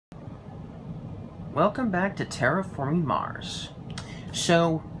Welcome back to Terraforming Mars.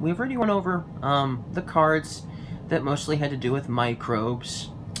 So, we've already went over the cards that mostly had to do with microbes,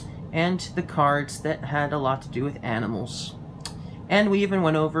 and the cards that had a lot to do with animals. And we even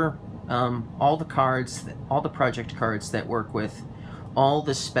went over all the cards, all the project cards that work with all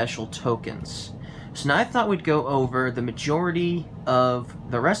the special tokens. So now I thought we'd go over the majority of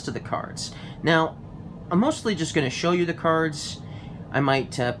the rest of the cards. Now, I'm mostly just going to show you the cards. I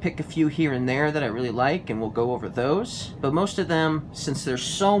might pick a few here and there that I really like, and we'll go over those. But most of them, since there's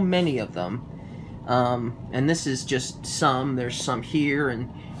so many of them, and this is just some, there's some here,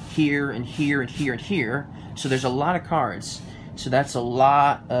 and here, and here, and here, and here. So there's a lot of cards. So that's a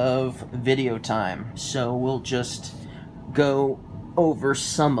lot of video time. So we'll just go over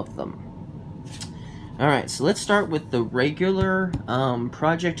some of them. Alright, so let's start with the regular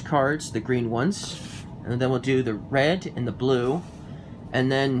project cards, the green ones. And then we'll do the red and the blue. And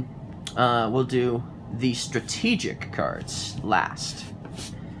then we'll do the strategic cards last.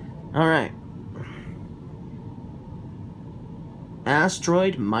 Alright.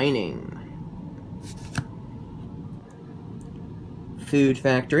 Asteroid mining. Food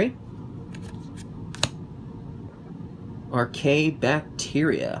factory.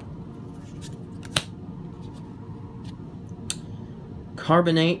 Archaebacteria.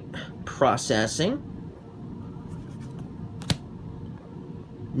 Carbonate processing.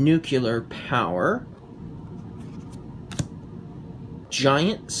 Nuclear power.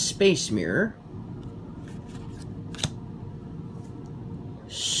 Giant space mirror.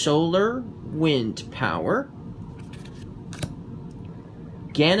 Solar wind power.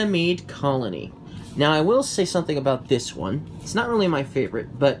 Ganymede colony. Now I will say something about this one. It's not really my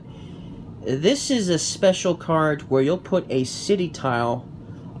favorite, but this is a special card where you'll put a city tile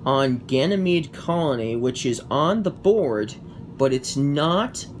on Ganymede colony, which is on the board, but it's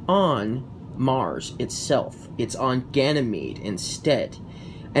not on Mars itself. It's on Ganymede instead.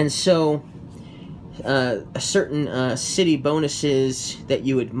 And so certain city bonuses that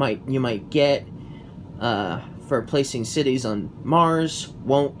you might get for placing cities on Mars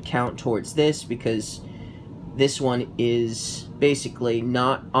won't count towards this, because this one is basically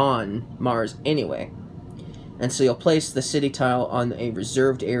not on Mars anyway. And so you'll place the city tile on a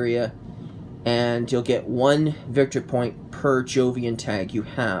reserved area, and you'll get 1 victory point per Jovian tag you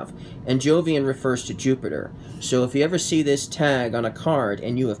have. And Jovian refers to Jupiter. So if you ever see this tag on a card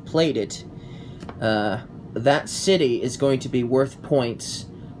and you have played it, that city is going to be worth points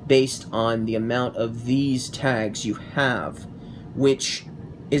based on the amount of these tags you have, which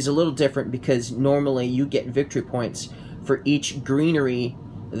is a little different because normally you get victory points for each greenery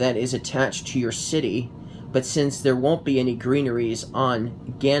that is attached to your city, but since there won't be any greeneries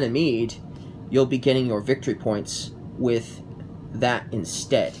on Ganymede, you'll be getting your victory points with that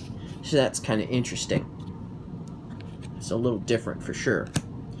instead. So that's kind of interesting. It's a little different for sure.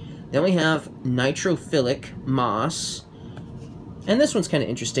 Then we have nitrophilic moss. And this one's kind of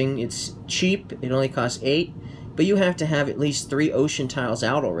interesting. It's cheap. It only costs 8. But you have to have at least 3 ocean tiles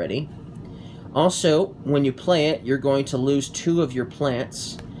out already. Also, when you play it, you're going to lose 2 of your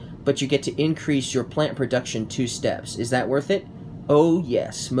plants, but you get to increase your plant production 2 steps. Is that worth it? Oh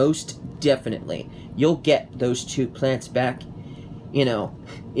yes, most definitely. You'll get those 2 plants back, you know,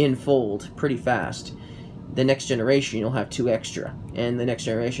 in fold pretty fast. The next generation you'll have 2 extra, and the next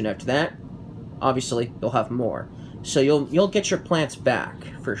generation after that, obviously you'll have more. So you'll get your plants back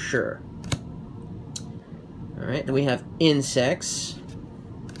for sure. All right, then we have insects.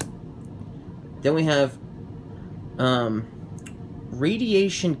 Then we have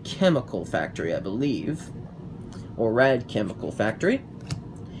radiation chemical factory, I believe, or rad chemical factory.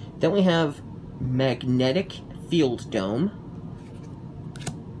 Then we have magnetic field dome.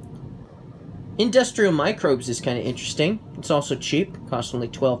 Industrial microbes is kind of interesting. It's also cheap, costs only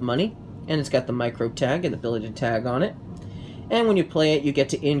 12 money, and it's got the microbe tag and the ability to tag on it. And when you play it, you get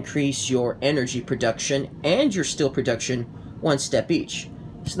to increase your energy production and your steel production 1 step each.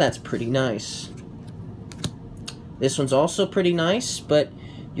 So that's pretty nice. This one's also pretty nice, but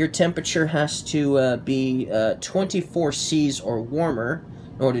your temperature has to be 24 Cs or warmer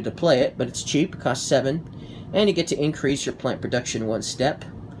in order to play it, but it's cheap, it costs 7. And you get to increase your plant production 1 step.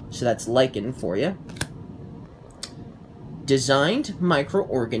 So that's lichen for you. Designed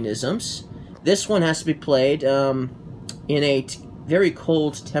microorganisms. This one has to be played in a very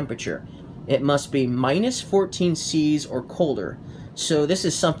cold temperature. It must be minus 14 Cs or colder. So this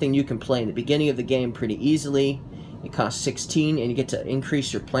is something you can play in the beginning of the game pretty easily. It costs 16, and you get to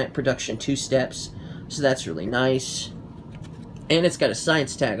increase your plant production 2 steps. So that's really nice. And it's got a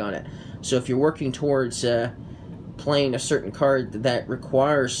science tag on it. So if you're working towards playing a certain card that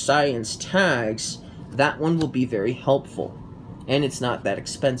requires science tags, that one will be very helpful. And it's not that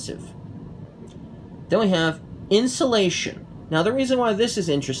expensive. Then we have insulation. Now the reason why this is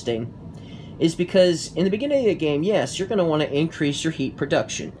interesting is because in the beginning of the game, yes, you're going to want to increase your heat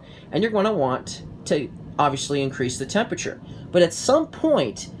production. And you're going to want to obviously increase the temperature. But at some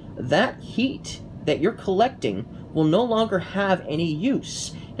point, that heat that you're collecting will no longer have any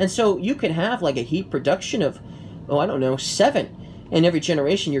use. And so you could have like a heat production of, oh, I don't know, 7. And every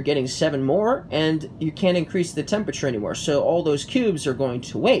generation you're getting 7 more, and you can't increase the temperature anymore. So all those cubes are going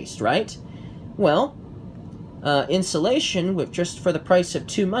to waste, right? Well, insulation, with just for the price of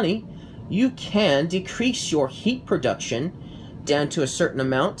 2 money, you can decrease your heat production down to a certain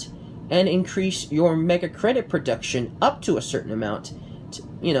amount and increase your mega credit production up to a certain amount,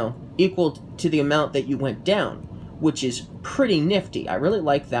 equal to the amount that you went down, which is pretty nifty. I really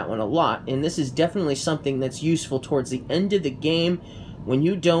like that one a lot, and this is definitely something that's useful towards the end of the game when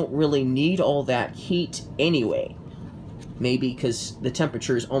you don't really need all that heat anyway. Maybe because the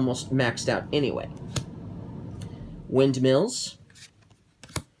temperature is almost maxed out anyway. Windmills.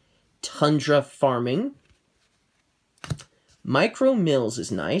 Tundra farming. Micro mills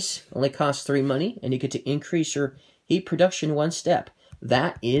is nice. Only costs 3 money, and you get to increase your heat production 1 step.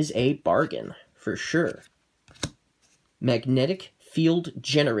 That is a bargain, for sure. Magnetic field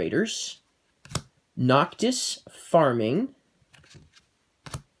generators. Noctis farming.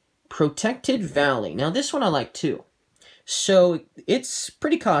 Protected valley. Now this one I like too. So it's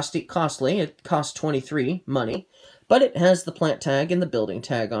pretty costly. It costs 23 money, but it has the plant tag and the building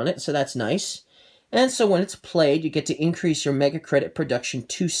tag on it, so that's nice. And so when it's played, you get to increase your mega credit production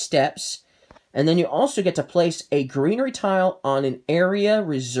 2 steps. And then you also get to place a greenery tile on an area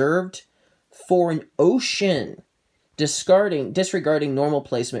reserved for an ocean, disregarding normal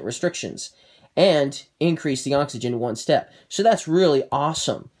placement restrictions, and increase the oxygen 1 step. So that's really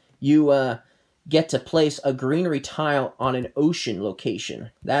awesome. You get to place a greenery tile on an ocean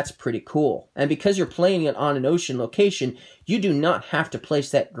location. That's pretty cool. And because you're playing it on an ocean location, you do not have to place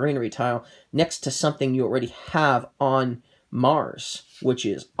that greenery tile next to something you already have on Mars, which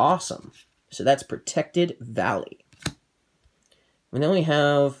is awesome. So that's Protected Valley. And then we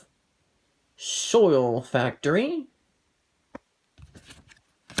have Soil Factory.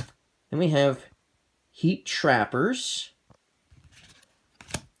 Then we have Heat Trappers.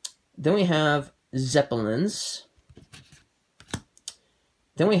 Then we have Zeppelins.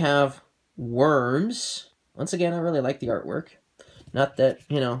 Then we have Worms. Once again, I really like the artwork. Not that,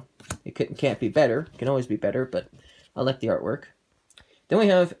 it can't be better. It can always be better, but I like the artwork. Then we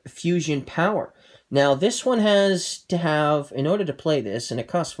have Fusion Power. Now, this one has to have, in order to play this, and it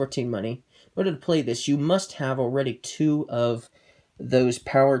costs 14 money, in order to play this, you must have already 2 of those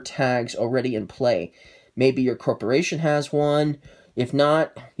power tags already in play. Maybe your corporation has one. If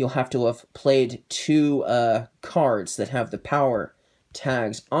not, you'll have to have played 2 cards that have the power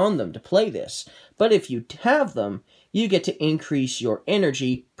tags on them to play this. But if you have them, you get to increase your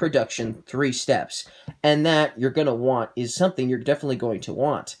energy production 3 steps. And that you're going to want is something you're definitely going to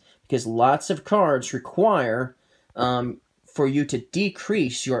want, because lots of cards require for you to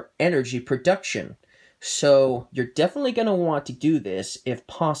decrease your energy production. So you're definitely going to want to do this if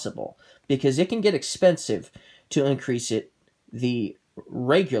possible, because it can get expensive to increase it the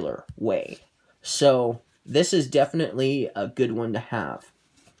regular way. So this is definitely a good one to have.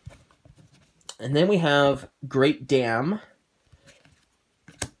 And then we have Great Dam.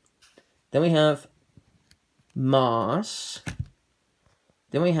 Then we have Moss.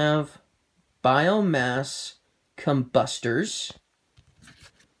 Then we have Biomass Combustors.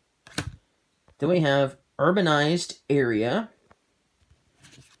 Then we have Urbanized Area.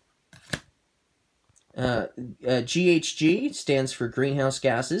 GHG stands for greenhouse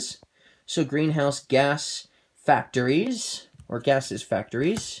gases. So greenhouse gas factories, or gases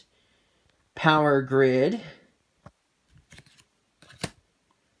factories. Power grid.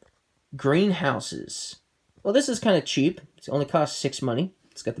 Greenhouses. Well, this is kind of cheap. It only costs 6 money.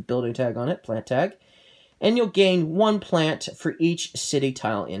 It's got the building tag on it, plant tag. And you'll gain 1 plant for each city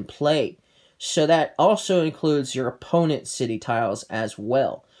tile in play. So that also includes your opponent's city tiles as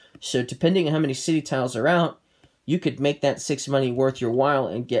well. So depending on how many city tiles are out, you could make that 6 money worth your while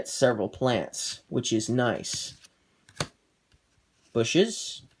and get several plants, which is nice.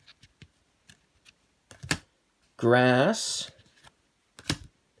 Bushes. Grass.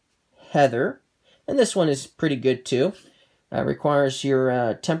 Heather. And this one is pretty good too. Requires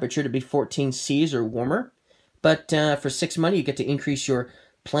your temperature to be 14 Cs or warmer. But for 6 money, you get to increase your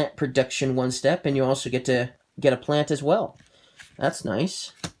plant production 1 step, and you also get to get a plant as well. That's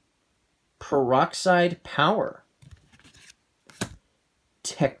nice. Peroxide Power.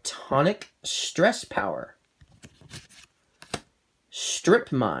 Tectonic Stress Power.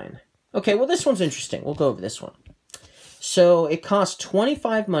 Strip Mine. Okay, well, this one's interesting. We'll go over this one. So it costs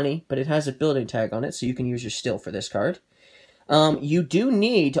 25 money, but it has a building tag on it, so you can use your steel for this card. You do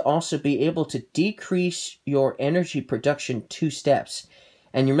need to also be able to decrease your energy production 2 steps.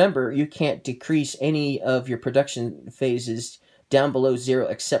 And remember, you can't decrease any of your production phases down below 0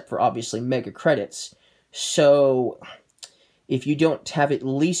 except for, obviously, mega credits. So if you don't have at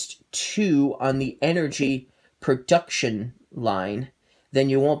least 2 on the energy production line, then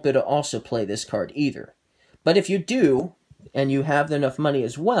you won't be able to also play this card either. But if you do, and you have enough money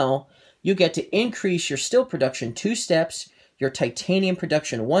as well, you get to increase your steel production 2 steps, your titanium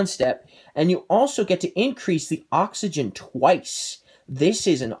production 1 step, and you also get to increase the oxygen twice. This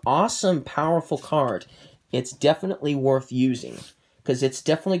is an awesome, powerful card. It's definitely worth using, because it's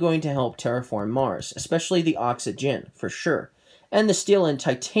definitely going to help terraform Mars, especially the oxygen, for sure. And the steel and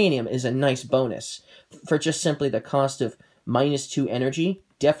titanium is a nice bonus. For just simply the cost of -2 energy,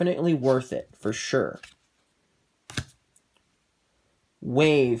 definitely worth it, for sure.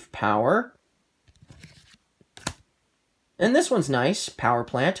 Wave Power. And this one's nice. Power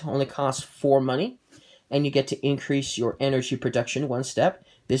Plant only costs 4 money, and you get to increase your energy production 1 step.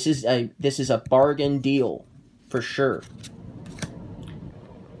 This is a bargain deal, for sure.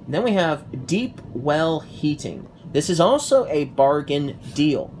 Then we have Deep Well Heating. This is also a bargain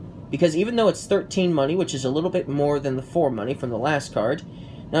deal, because even though it's 13 money, which is a little bit more than the 4 money from the last card,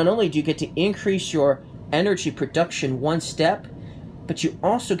 not only do you get to increase your energy production 1 step, but you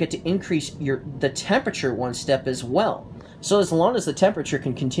also get to increase the temperature 1 step as well. So as long as the temperature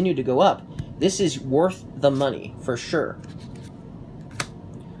can continue to go up, this is worth the money, for sure.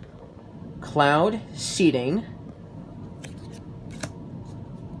 Cloud Seeding.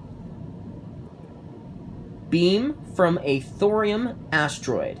 Beam from a thorium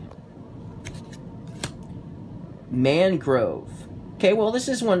asteroid. Mangrove. Okay, well, this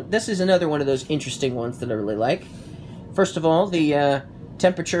is another one of those interesting ones that I really like. First of all, the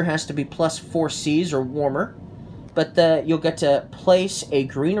temperature has to be +4 Cs or warmer, but you'll get to place a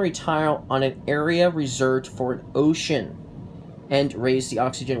greenery tile on an area reserved for an ocean and raise the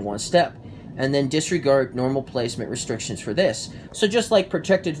oxygen 1 step, and then disregard normal placement restrictions for this. So just like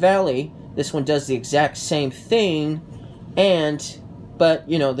Protected Valley, this one does the exact same thing, but,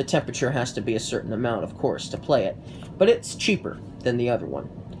 you know, the temperature has to be a certain amount, of course, to play it. But it's cheaper than the other one.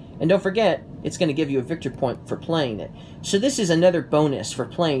 And don't forget, it's going to give you a victory point for playing it. So this is another bonus for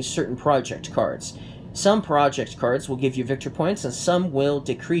playing certain project cards. Some project cards will give you victory points, and some will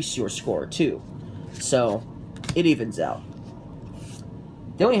decrease your score, too. So, it evens out.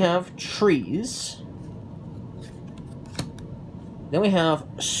 Then we have Trees. Then we have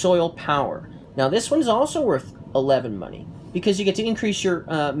Soil Power. Now, this one's also worth 11 money, because you get to increase your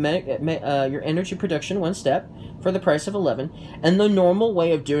energy production 1 step for the price of 11, and the normal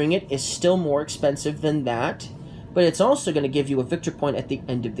way of doing it is still more expensive than that, but it's also going to give you a victory point at the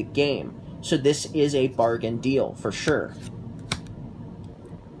end of the game. So this is a bargain deal, for sure.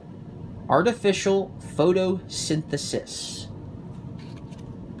 Artificial Photosynthesis.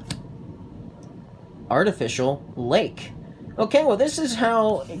 Artificial Lake. Okay, well, this is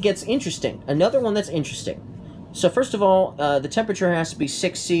how it gets interesting. Another one that's interesting. So first of all, the temperature has to be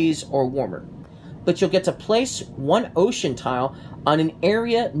 6 Cs or warmer. But you'll get to place 1 ocean tile on an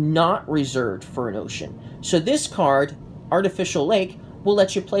area not reserved for an ocean. So this card, Artificial Lake, will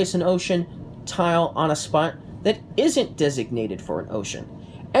let you place an ocean tile on a spot that isn't designated for an ocean.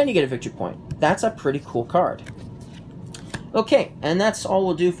 And you get a victory point. That's a pretty cool card. Okay, and that's all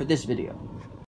we'll do for this video.